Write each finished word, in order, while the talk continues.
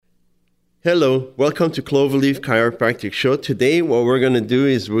Hello, welcome to Cloverleaf Chiropractic Show. Today, what we're going to do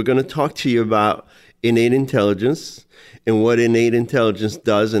is we're going to talk to you about innate intelligence and what innate intelligence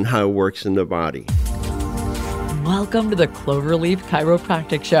does and how it works in the body. Welcome to the Cloverleaf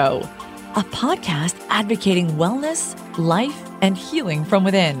Chiropractic Show, a podcast advocating wellness, life, and healing from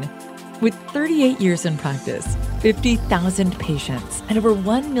within. With 38 years in practice, 50,000 patients, and over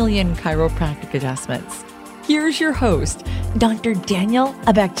 1 million chiropractic adjustments, here's your host, Dr. Daniel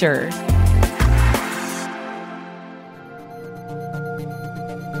Abechter.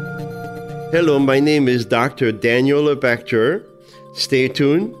 Hello, my name is Dr. Daniel Abechter. Stay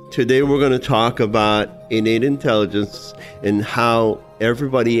tuned. Today we're going to talk about innate intelligence and how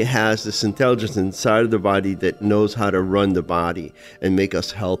everybody has this intelligence inside of the body that knows how to run the body and make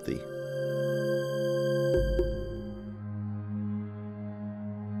us healthy.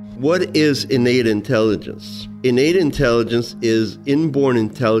 What is innate intelligence? Innate intelligence is inborn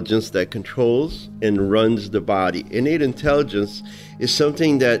intelligence that controls and runs the body. Innate intelligence is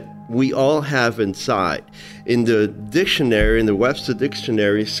something that we all have inside. In the dictionary, in the Webster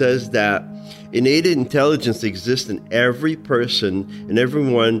Dictionary, says that innate intelligence exists in every person, and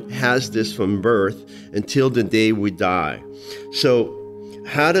everyone has this from birth until the day we die. So,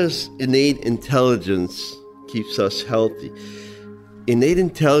 how does innate intelligence keeps us healthy? Innate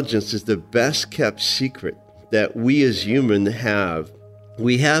intelligence is the best kept secret that we as humans have.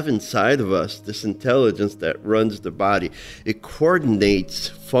 We have inside of us this intelligence that runs the body. It coordinates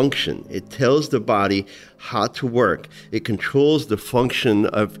function. It tells the body how to work. It controls the function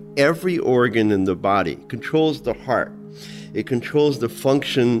of every organ in the body. It controls the heart. It controls the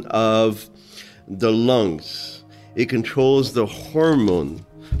function of the lungs. It controls the hormone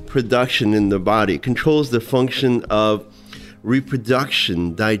production in the body. It controls the function of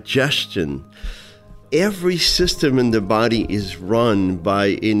reproduction, digestion. Every system in the body is run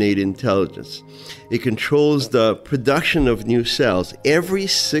by innate intelligence. It controls the production of new cells. Every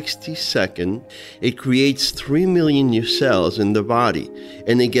 60 seconds, it creates 3 million new cells in the body,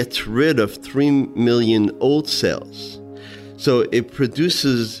 and it gets rid of 3 million old cells. So it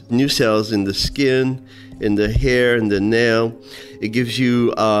produces new cells in the skin, in the hair, in the nail. It gives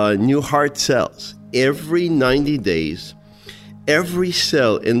you new heart cells. Every 90 days, every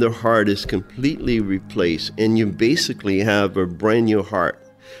cell in the heart is completely replaced, and you basically have a brand new heart,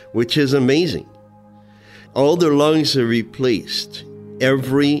 which is amazing. All the lungs are replaced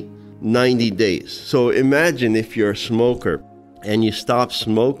every 90 days. So imagine if you're a smoker and you stop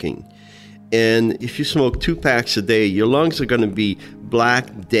smoking, and if you smoke 2 packs a day, your lungs are going to be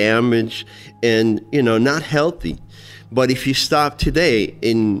black, damaged, and not healthy. But if you stop today,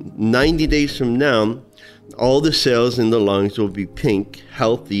 in 90 days from now, all the cells in the lungs will be pink,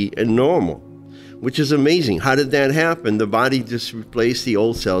 healthy, and normal, which is amazing. How did that happen? The body just replaced the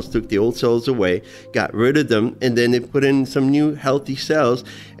old cells, took the old cells away, got rid of them, and then it put in some new healthy cells,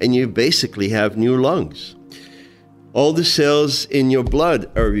 and you basically have new lungs. All the cells in your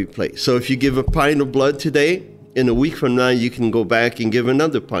blood are replaced. So if you give a pint of blood today, in a week from now, you can go back and give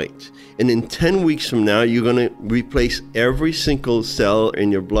another pint. And in 10 weeks from now, you're going to replace every single cell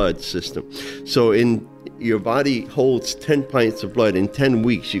in your blood system. So your body holds 10 pints of blood. In 10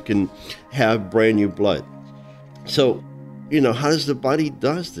 weeks, you can have brand new blood. So, how does the body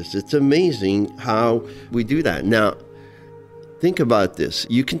does this? It's amazing how we do that. Now, think about this.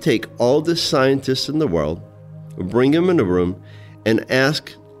 You can take all the scientists in the world, bring them in a room, and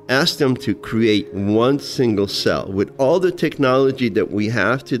ask them to create one single cell. With all the technology that we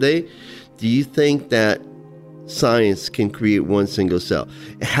have today, do you think that science can create one single cell?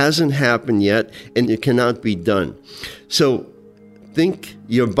 It hasn't happened yet, and it cannot be done. So think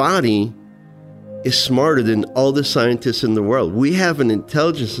your body is smarter than all the scientists in the world. We have an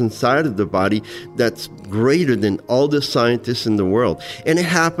intelligence inside of the body that's greater than all the scientists in the world. And it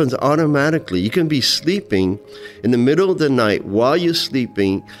happens automatically. You can be sleeping in the middle of the night. While you're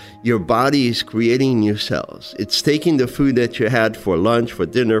sleeping, your body is creating new cells. It's taking the food that you had for lunch, for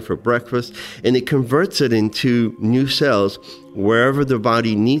dinner, for breakfast, and it converts it into new cells wherever the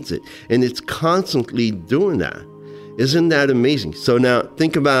body needs it. And it's constantly doing that. Isn't that amazing? So now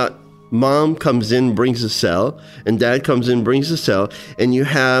think about mom comes in, brings a cell, and dad comes in, brings a cell, and you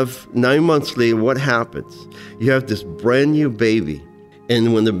have 9 months later, what happens? You have this brand new baby.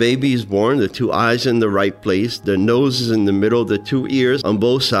 And when the baby is born, the 2 eyes in the right place, the nose is in the middle, the 2 ears on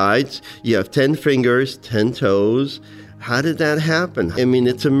both sides. You have 10 fingers, 10 toes. How did that happen? I mean,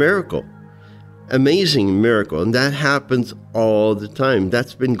 it's a miracle. Amazing miracle. And that happens all the time.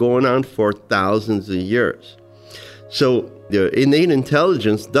 That's been going on for thousands of years. So the innate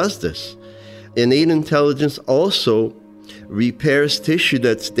intelligence does this. Innate intelligence also repairs tissue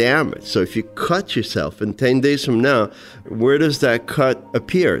that's damaged. So if you cut yourself, and 10 days from now, where does that cut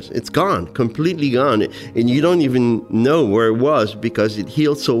appear? It's gone, completely gone. And you don't even know where it was because it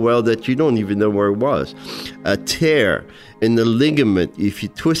healed so well that you don't even know where it was. A tear in the ligament, if you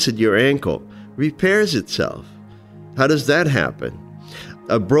twisted your ankle, repairs itself. How does that happen?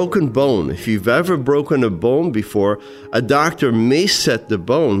 A broken bone. If you've ever broken a bone before, a doctor may set the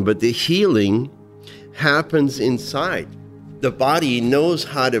bone, but the healing happens inside. The body knows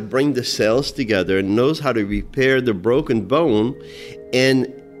how to bring the cells together and knows how to repair the broken bone.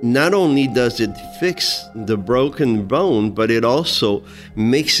 And not only does it fix the broken bone, but it also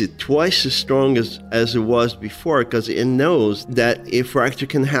makes it twice as strong as it was before, because it knows that a fracture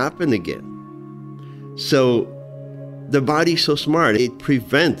can happen again. So the body's so smart, it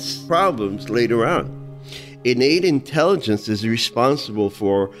prevents problems later on. Innate intelligence is responsible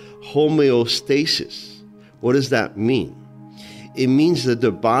for homeostasis. What does that mean? It means that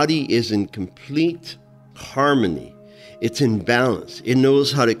the body is in complete harmony. It's in balance. It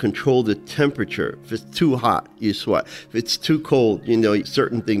knows how to control the temperature. If it's too hot, you sweat. If it's too cold,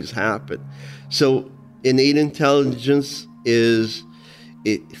 certain things happen. So innate intelligence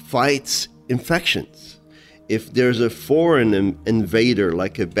it fights infections. If there's a foreign invader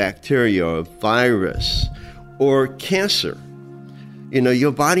like a bacteria or a virus or cancer,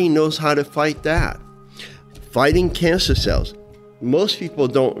 your body knows how to fight that. Fighting cancer cells. Most people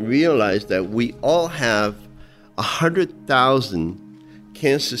don't realize that we all have 100,000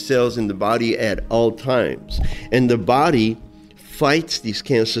 cancer cells in the body at all times. And the body fights these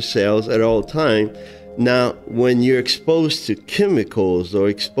cancer cells at all times. Now, when you're exposed to chemicals or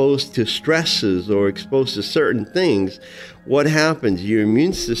exposed to stresses or exposed to certain things, what happens? Your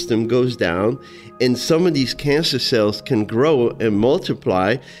immune system goes down, and some of these cancer cells can grow and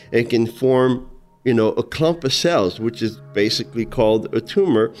multiply and can form, a clump of cells, which is basically called a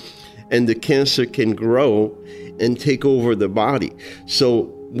tumor, and the cancer can grow and take over the body.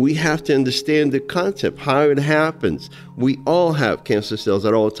 So we have to understand the concept, how it happens. We all have cancer cells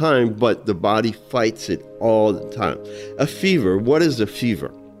at all times, but the body fights it all the time. A fever, what is a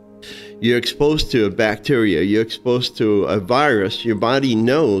fever? You're exposed to a bacteria, you're exposed to a virus, your body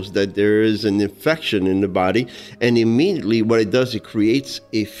knows that there is an infection in the body, and immediately what it does, it creates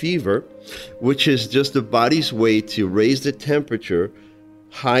a fever, which is just the body's way to raise the temperature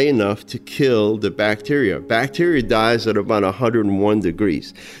high enough to kill the bacteria. Bacteria dies at about 101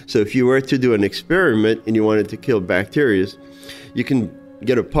 degrees. So if you were to do an experiment and you wanted to kill bacteria, you can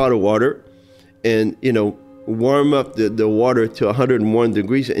get a pot of water and, warm up the water to 101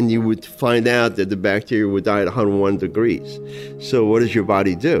 degrees, and you would find out that the bacteria would die at 101 degrees. So what does your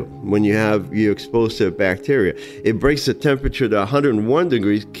body do when you're exposed to a bacteria? It breaks the temperature to 101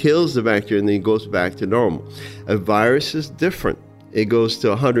 degrees, kills the bacteria, and then it goes back to normal. A virus is different. It goes to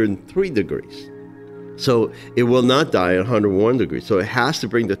 103 degrees. So it will not die at 101 degrees. So it has to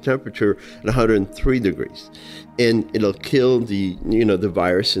bring the temperature at 103 degrees. And it'll kill the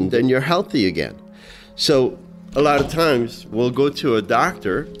virus, and then you're healthy again. So a lot of times we'll go to a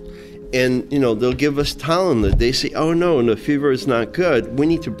doctor and, they'll give us Tylenol. They say, oh no, the fever is not good. We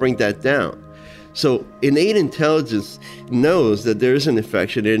need to bring that down. So innate intelligence knows that there is an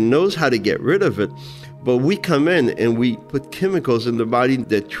infection. It knows how to get rid of it. But we come in and we put chemicals in the body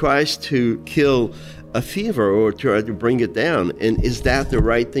that tries to kill a fever or try to bring it down. And is that the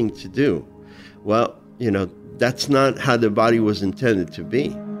right thing to do? Well, that's not how the body was intended to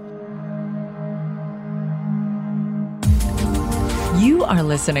be. You are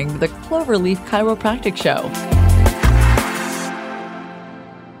listening to the Cloverleaf Chiropractic Show.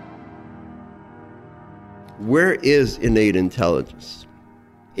 Where is innate intelligence?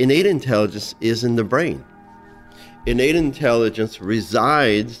 Innate intelligence is in the brain. Innate intelligence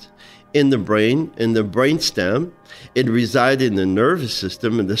resides in the brain, in the brainstem. It resides in the nervous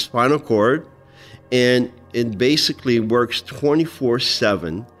system, in the spinal cord, and it basically works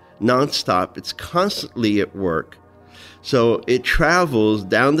 24/7, nonstop. It's constantly at work. So it travels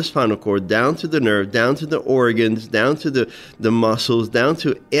down the spinal cord, down to the nerve, down to the organs, down to the muscles, down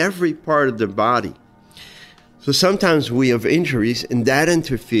to every part of the body. So sometimes we have injuries, and that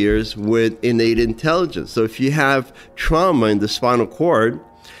interferes with innate intelligence. So if you have trauma in the spinal cord,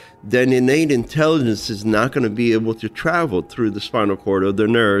 then innate intelligence is not going to be able to travel through the spinal cord or the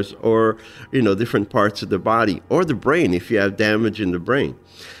nerves or, different parts of the body or the brain if you have damage in the brain.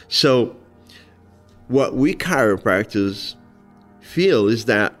 So what we chiropractors feel is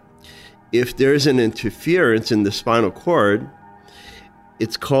that if there's an interference in the spinal cord,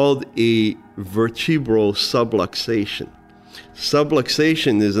 it's called a vertebral subluxation.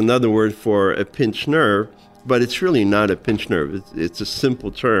 Subluxation is another word for a pinched nerve, but it's really not a pinched nerve. It's a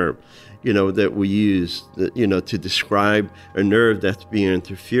simple term, that we use, to describe a nerve that's being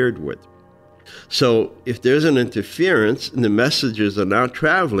interfered with. So if there's an interference and the messages are not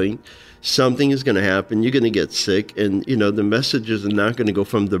traveling, something is going to happen. You're going to get sick, and, the messages are not going to go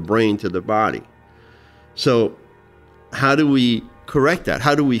from the brain to the body. So how do we correct that?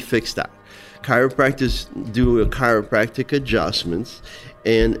 How do we fix that? Chiropractors do a chiropractic adjustments,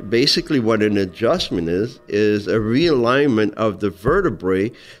 and basically what an adjustment is a realignment of the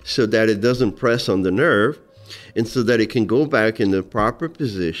vertebrae so that it doesn't press on the nerve, and so that it can go back in the proper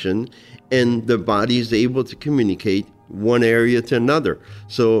position, and the body is able to communicate one area to another.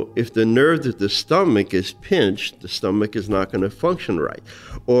 So if the nerve to the stomach is pinched, the stomach is not going to function right.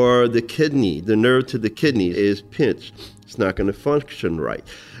 Or the nerve to the kidney is pinched, it's not going to function right.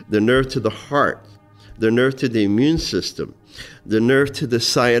 The nerve to the heart, the nerve to the immune system, the nerve to the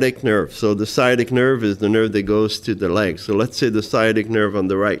sciatic nerve. So the sciatic nerve is the nerve that goes to the leg. So let's say the sciatic nerve on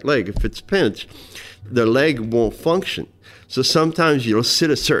the right leg, if it's pinched, the leg won't function. So sometimes you'll sit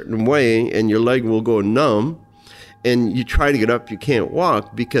a certain way and your leg will go numb, and you try to get up, you can't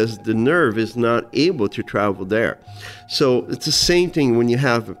walk because the nerve is not able to travel there. So it's the same thing when you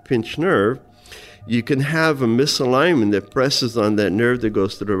have a pinched nerve. You can have a misalignment that presses on that nerve that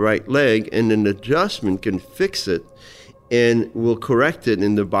goes to the right leg, and an adjustment can fix it and will correct it,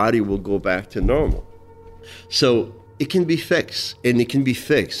 and the body will go back to normal. So it can be fixed, and it can be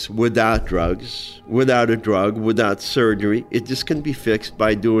fixed without drugs, without a drug, without surgery. It just can be fixed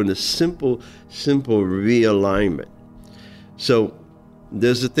by doing a simple realignment. So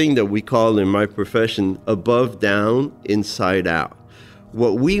there's a thing that we call in my profession above, down, inside out.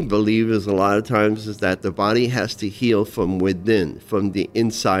 What we believe is a lot of times is that the body has to heal from within, from the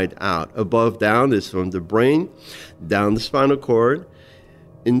inside out. Above, down is from the brain, down the spinal cord,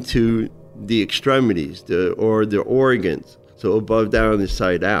 into the extremities, or the organs. So above, down,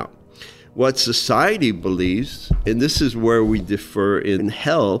 inside out. What society believes, and this is where we differ in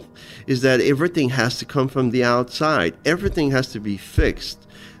health, is that everything has to come from the outside. Everything has to be fixed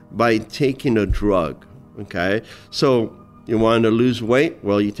by taking a drug, okay? So you want to lose weight?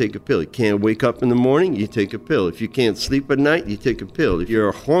 Well, you take a pill. You can't wake up in the morning? You take a pill. If you can't sleep at night, you take a pill. If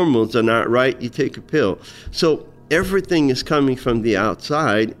your hormones are not right, you take a pill. So everything is coming from the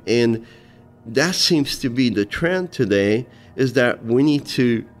outside, and that seems to be the trend today, is that we need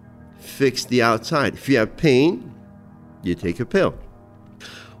to fix the outside. If you have pain, you take a pill.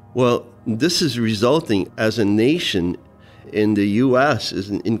 Well, this is resulting as a nation in the U.S. is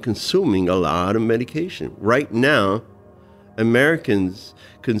in consuming a lot of medication. Right now, Americans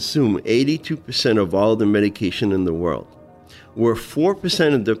consume 82% of all the medication in the world. We're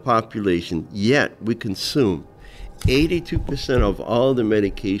 4% of the population, yet we consume 82% of all the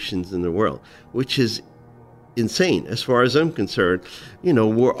medications in the world, which is insane as far as I'm concerned.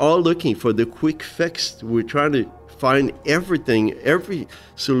 We're all looking for the quick fix. We're trying to find every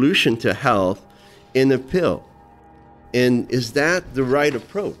solution to health in a pill. And is that the right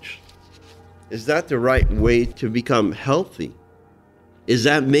approach? Is that the right way to become healthy? Is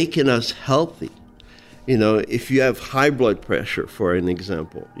that making us healthy? If you have high blood pressure, for an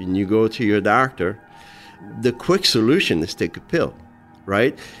example, and you go to your doctor, the quick solution is take a pill,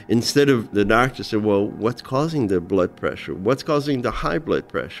 right? Instead of the doctor say, well, what's causing the blood pressure? What's causing the high blood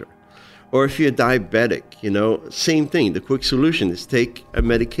pressure? Or if you're diabetic, same thing. The quick solution is take a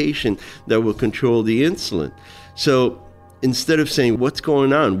medication that will control the insulin. So instead of saying, what's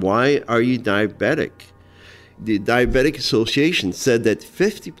going on? Why are you diabetic? The Diabetic Association said that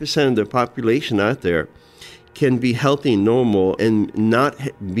 50% of the population out there can be healthy and normal and not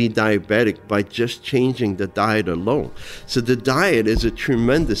be diabetic by just changing the diet alone. So the diet is a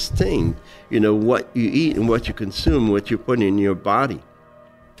tremendous thing, what you eat and what you consume, what you put in your body.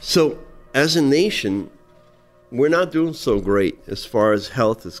 So as a nation, we're not doing so great as far as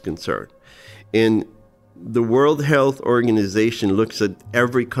health is concerned. And the World Health Organization looks at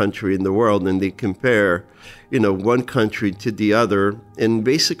every country in the world, and they compare, one country to the other. And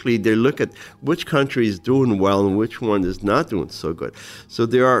basically, they look at which country is doing well and which one is not doing so good. So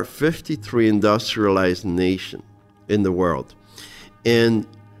there are 53 industrialized nations in the world. And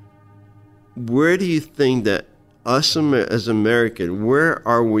where do you think that us as Americans, where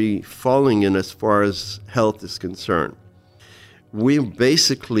are we falling in as far as health is concerned? We're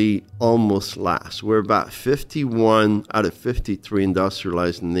basically almost last. We're about 51 out of 53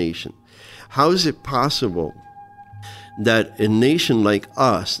 industrialized nations. How is it possible that a nation like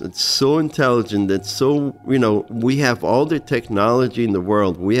us, that's so intelligent, that's so, we have all the technology in the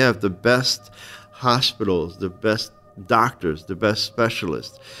world, we have the best hospitals, the best doctors, the best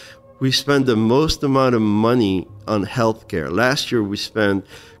specialists, We spend the most amount of money on healthcare. Last year, we spent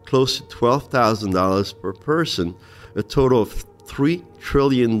close to $12,000 per person, a total of $3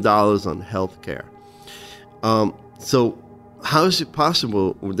 trillion on healthcare. So how is it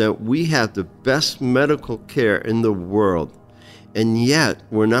possible that we have the best medical care in the world, and yet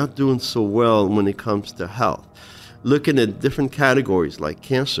we're not doing so well when it comes to health? Looking at different categories like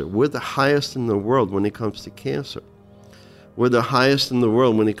cancer, we're the highest in the world when it comes to cancer. We're the highest in the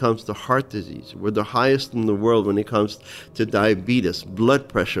world when it comes to heart disease. We're the highest in the world when it comes to diabetes, blood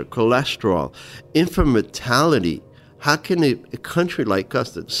pressure, cholesterol, infant mortality. How can a country like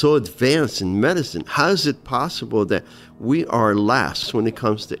us that's so advanced in medicine, how is it possible that we are last when it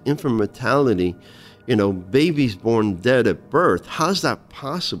comes to infant mortality, babies born dead at birth? How's that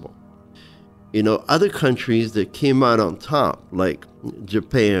possible? Other countries that came out on top, like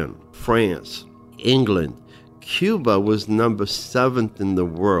Japan, France, England, Cuba was number 7th in the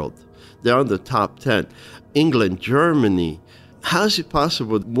world. They're on the top 10. England, Germany. How is it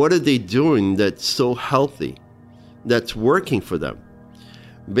possible? What are they doing that's so healthy, that's working for them?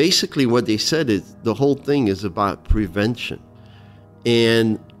 Basically, what they said is the whole thing is about prevention.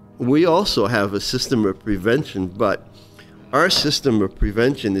 And we also have a system of prevention, but our system of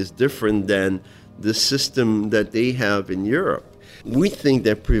prevention is different than the system that they have in Europe. We think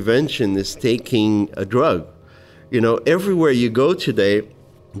that prevention is taking a drug. Everywhere you go today,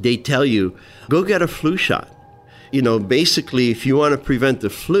 they tell you, go get a flu shot. Basically, if you want to prevent the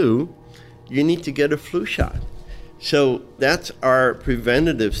flu, you need to get a flu shot. So that's our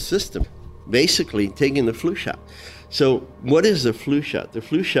preventative system, basically taking the flu shot. So what is the flu shot? The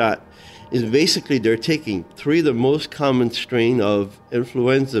flu shot is basically they're taking 3 of the most common strain of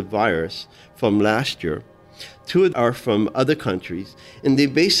influenza virus from last year. 2 are from other countries, and they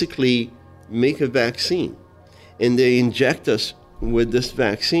basically make a vaccine. And they inject us with this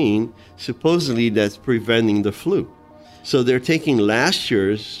vaccine, supposedly that's preventing the flu. So they're taking last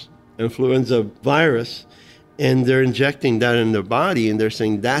year's influenza virus and they're injecting that in the body, and they're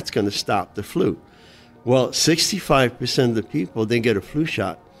saying that's going to stop the flu. Well, 65% of the people, they get a flu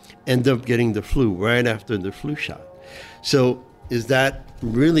shot, end up getting the flu right after the flu shot. So is that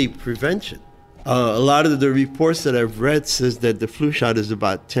really prevention? A lot of the reports that I've read says that the flu shot is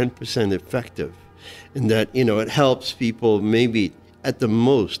about 10% effective, and that, it helps people maybe at the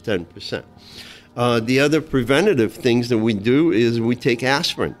most 10%. The other preventative things that we do is we take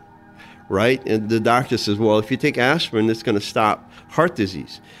aspirin, right? And the doctor says, well, if you take aspirin, it's going to stop heart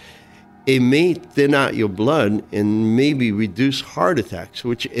disease. It may thin out your blood and maybe reduce heart attacks,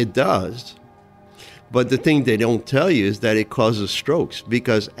 which it does. But the thing they don't tell you is that it causes strokes,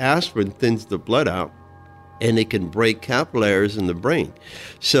 because aspirin thins the blood out and it can break capillaries in the brain.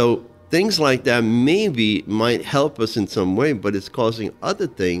 So things like that maybe might help us in some way, but it's causing other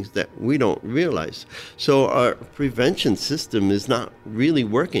things that we don't realize. So our prevention system is not really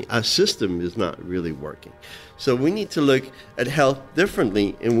working. Our system is not really working. So we need to look at health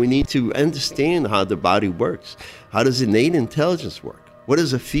differently, and we need to understand how the body works. How does innate intelligence work? What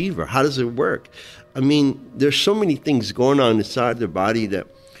is a fever? How does it work? There's so many things going on inside the body that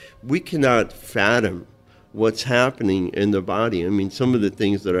we cannot fathom what's happening in the body. Some of the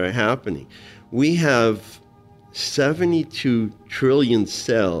things that are happening. We have 72 trillion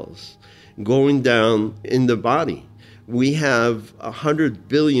cells going down in the body. We have 100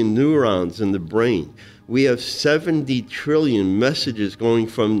 billion neurons in the brain. We have 70 trillion messages going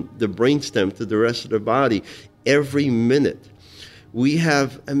from the brainstem to the rest of the body every minute. We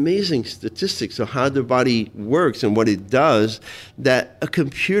have amazing statistics of how the body works and what it does that a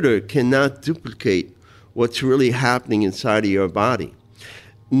computer cannot duplicate what's really happening inside of your body.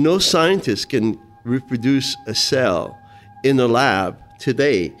 No scientist can reproduce a cell in a lab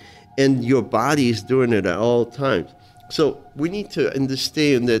today, and your body is doing it at all times. So we need to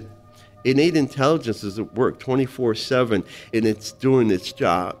understand that innate intelligence is at work 24/7, and it's doing its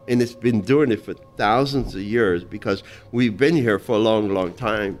job, and it's been doing it for thousands of years, because we've been here for a long, long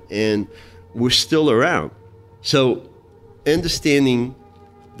time, and we're still around. So understanding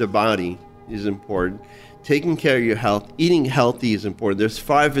the body is important. Taking care of your health, eating healthy is important. There's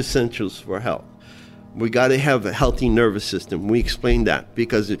 5 essentials for health. We got to have a healthy nervous system. We explained that,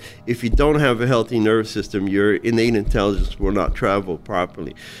 because if you don't have a healthy nervous system, your innate intelligence will not travel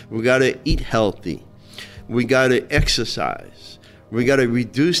properly. We got to eat healthy. We got to exercise. We got to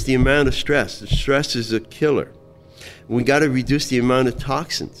reduce the amount of stress. The stress is a killer. We got to reduce the amount of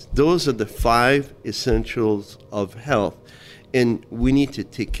toxins. Those are the 5 essentials of health. And we need to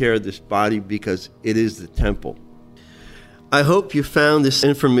take care of this body, because it is the temple. I hope you found this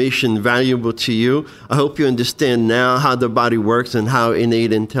information valuable to you. I hope you understand now how the body works and how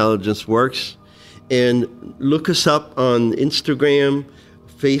innate intelligence works. And look us up on Instagram,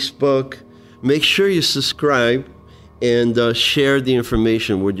 Facebook. Make sure you subscribe and share the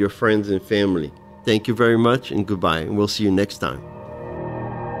information with your friends and family. Thank you very much and goodbye. And we'll see you next time.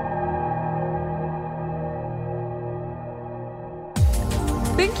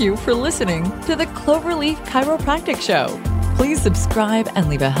 Thank you for listening to the Cloverleaf Chiropractic Show. Please subscribe and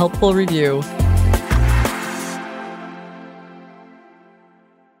leave a helpful review.